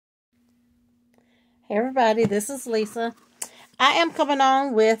Hey everybody, this is Lisa. I am coming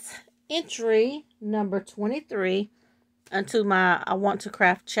on with entry number 23 into my I Want to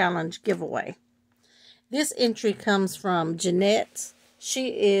Craft Challenge giveaway. This entry comes from JANNETT. She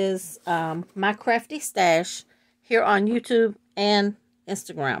is my crafty stash here on YouTube and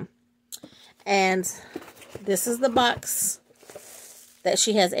Instagram. And this is the box that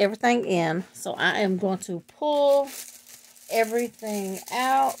she has everything in. So I am going to pull everything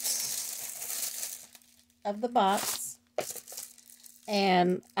out of the box,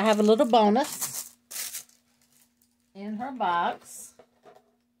 and I have a little bonus in her box.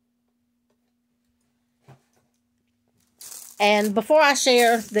 And before I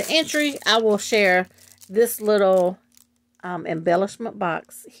share the entry, I will share this little embellishment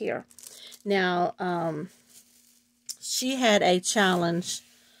box here. Now, she had a challenge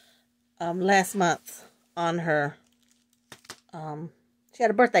last month on her. She had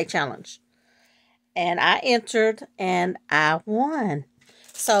a birthday challenge. And I entered and I won.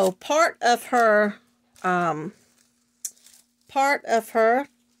 So part of her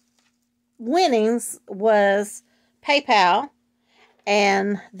winnings was PayPal,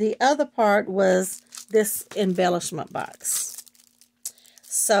 and the other part was this embellishment box.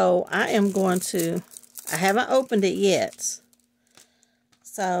 So I am going to, I haven't opened it yet.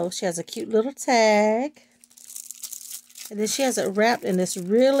 So she has a cute little tag. And then she has it wrapped in this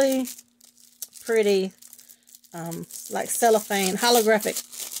really pretty, like cellophane, holographic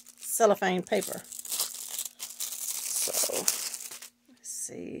cellophane paper. So, let's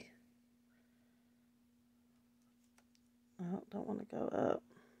see. Oh, don't want to go up.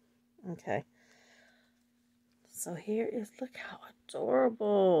 Okay. So here is, look how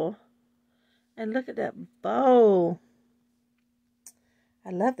adorable. And look at that bow.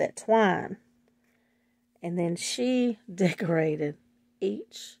 I love that twine. And then she decorated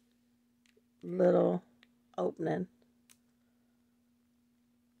each little opening.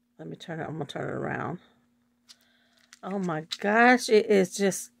 Let me turn it. I'm gonna turn it around. Oh my gosh, it is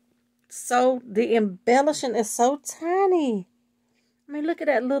just so, the embellishing is so tiny. I mean, look at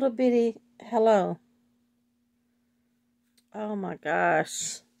that little bitty hello. Oh my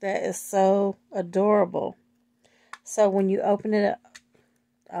gosh, that is so adorable. So when you open it up,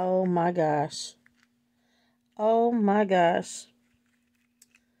 oh my gosh. Oh my gosh.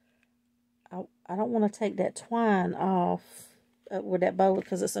 I don't want to take that twine off with that bow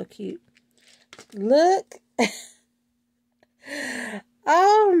because it's so cute. Look.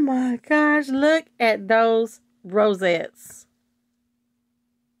 Oh my gosh. Look at those rosettes.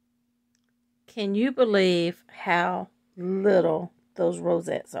 Can you believe how little those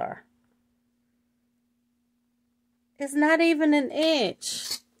rosettes are? It's not even an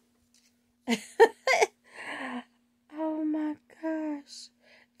inch. Oh my gosh.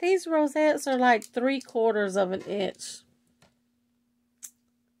 These rosettes are like 3/4 of an inch.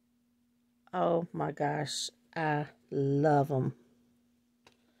 Oh my gosh. I love them.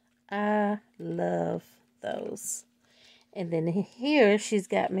 I love those. And then here she's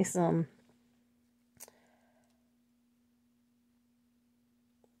got me some.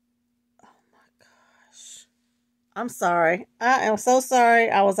 Oh my gosh. I'm sorry. I am so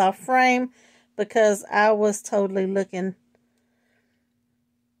sorry. I was off frame because I was totally looking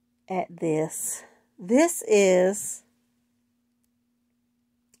at this. This is,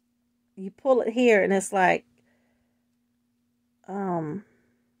 you pull it here and it's like a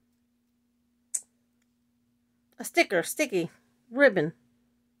sticky ribbon.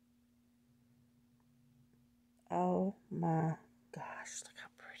 Oh my gosh, look how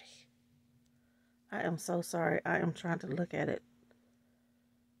pretty. I am so sorry. I am trying to look at it.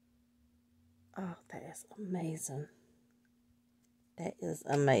 Oh, that is amazing. That is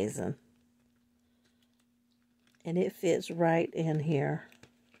amazing. And it fits right in here.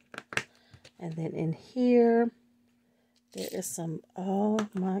 And then in here, there is some, oh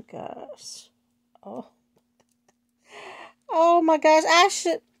my gosh. Oh my gosh.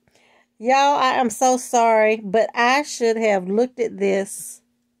 Y'all, I am so sorry, but I should have looked at this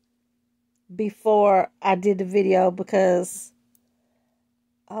before I did the video because,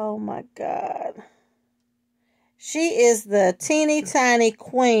 oh my God. She is the teeny tiny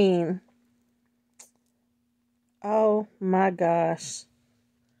queen. Oh my gosh.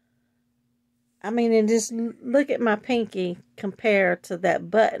 I mean, and just look at my pinky compared to that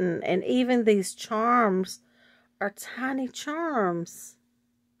button. And even these charms are tiny charms.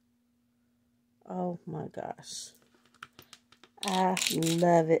 Oh my gosh. I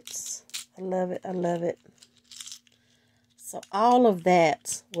love it. I love it. I love it. So all of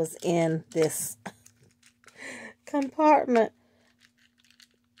that was in this compartment.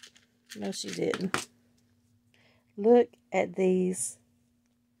 No, she didn't. Look at these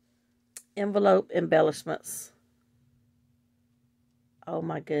envelope embellishments. Oh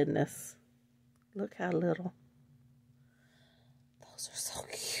my goodness. Look how little. Those are so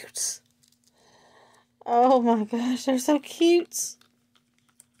cute. Oh my gosh, they're so cute.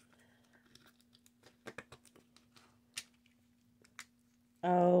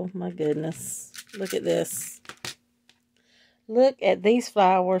 Oh my goodness. Look at this. Look at these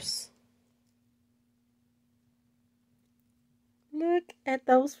flowers. Look at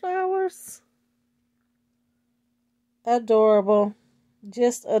those flowers. Adorable.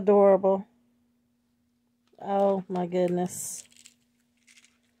 Just adorable. Oh my goodness.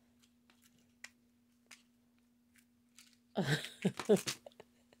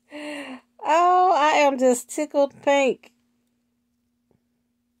 Oh, I am just tickled pink.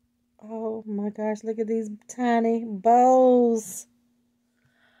 Oh my gosh, look at these tiny bows.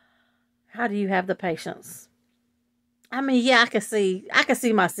 How do you have the patience? I mean, yeah, I can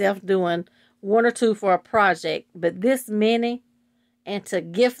see myself doing one or two for a project, but this many and to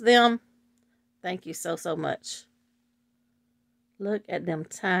gift them, thank you so, so much. Look at them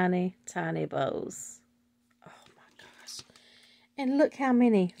tiny, tiny bows. Oh my gosh. And look how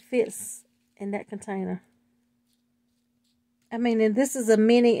many fits in that container. I mean, and this is a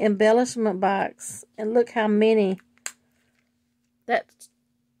mini embellishment box. And look how many. That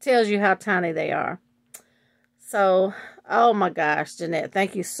tells you how tiny they are. So, oh my gosh, Jeanette,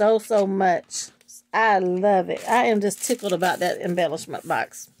 thank you so, so much. I love it. I am just tickled about that embellishment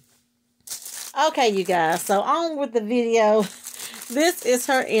box. Okay, you guys, so on with the video. This is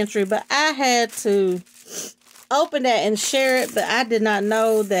her entry, but I had to open that and share it, but I did not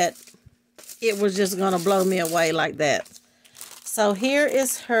know that it was just going to blow me away like that. So here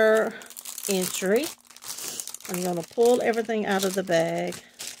is her entry. I'm going to pull everything out of the bag.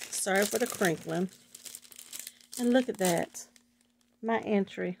 Sorry for the crinkling. And look at that. My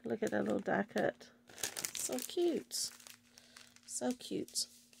entry. Look at that little die cut. So cute. So cute.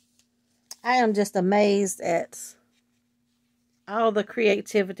 I am just amazed at all the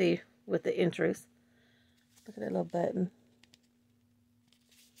creativity with the entries. Look at that little button.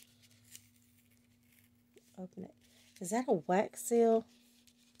 Open it. Is that a wax seal?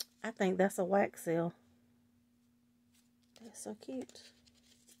 I think that's a wax seal. That's so cute.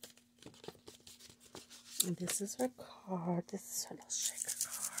 And this is her card. This is her little shaker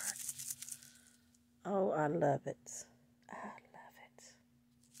card. Oh, I love it. I love it.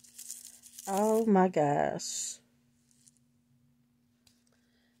 Oh my gosh.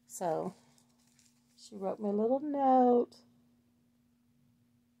 So, she wrote me a little note.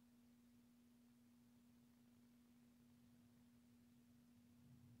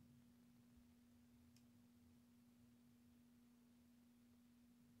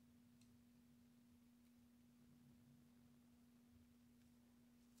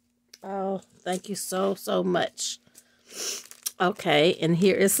 Oh, thank you so, so much. Okay, and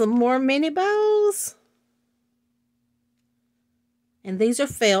here is some more mini bows. And these are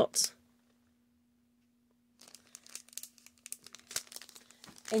felt.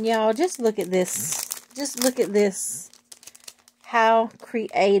 And y'all, just look at this. Just look at this. How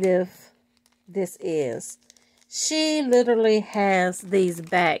creative this is. She literally has these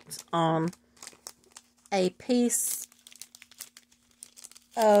backed on a piece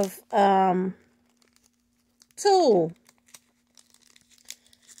of tulle.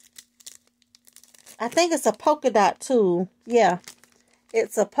 I think it's a polka dot tulle. Yeah,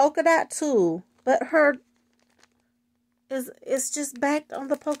 it's a polka dot tulle, but it's just backed on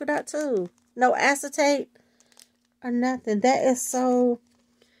the polka dot tulle. No acetate or nothing. That is so.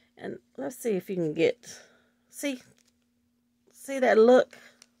 And let's see if you can get see that look.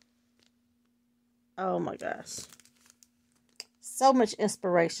 Oh my gosh. So much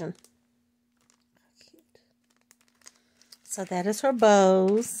inspiration. Cute. So that is her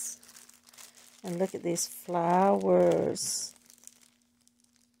bows. And look at these flowers.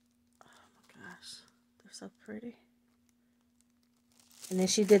 Oh my gosh. They're so pretty. And then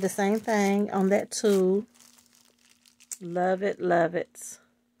she did the same thing on that tulle. Love it, love it.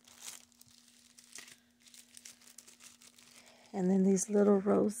 And then these little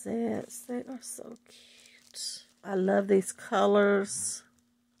rosettes. They are so cute. I love these colors.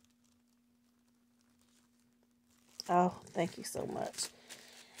 Oh, thank you so much.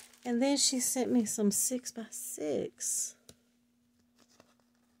 And then she sent me some 6x6.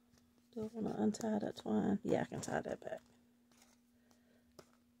 Do I want to untie that twine? Yeah, I can tie that back.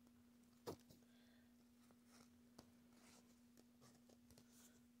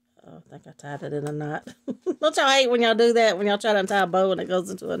 Oh, I think I tied it in a knot. Don't y'all hate when y'all do that? When y'all try to untie a bow and it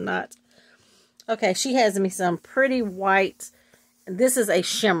goes into a knot? Okay, she has me some pretty white. This is a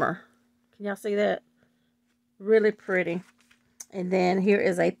shimmer. Can y'all see that? Really pretty. And then here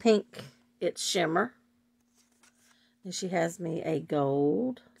is a pink. It's shimmer. And she has me a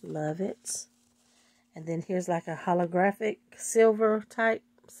gold. Love it. And then here's like a holographic silver type.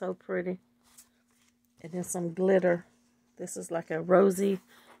 So pretty. And then some glitter. This is like a rosy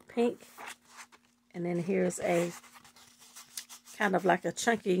pink. And then here's a kind of like a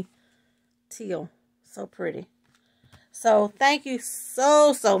chunky teal. So pretty. So thank you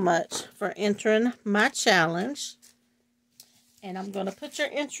so much for entering my challenge. And I'm going to put your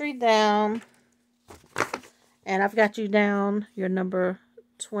entry down. And I've got you down. Your number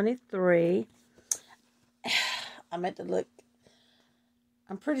 23. I meant to look.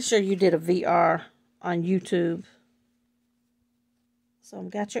 I'm pretty sure you did a VR on YouTube. So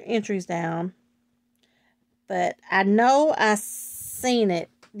I've got your entries down. But I know I seen it.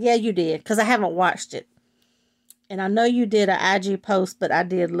 Yeah, you did. Because I haven't watched it. And I know you did an IG post, but I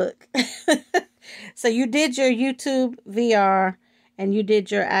did look. So you did your YouTube VR and you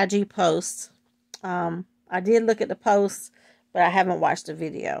did your IG post. I did look at the post, but I haven't watched the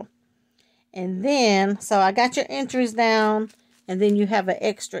video. And then, so I got your entries down, and then you have an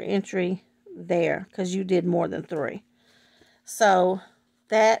extra entry there because you did more than 3. So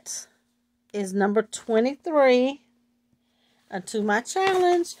that is number 23 to my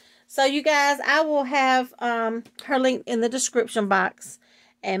challenge. So you guys, I will have her link in the description box,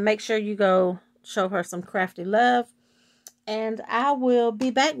 and make sure you go show her some crafty love. And I will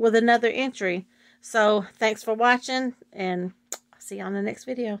be back with another entry. So thanks for watching, and I'll see you on the next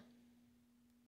video.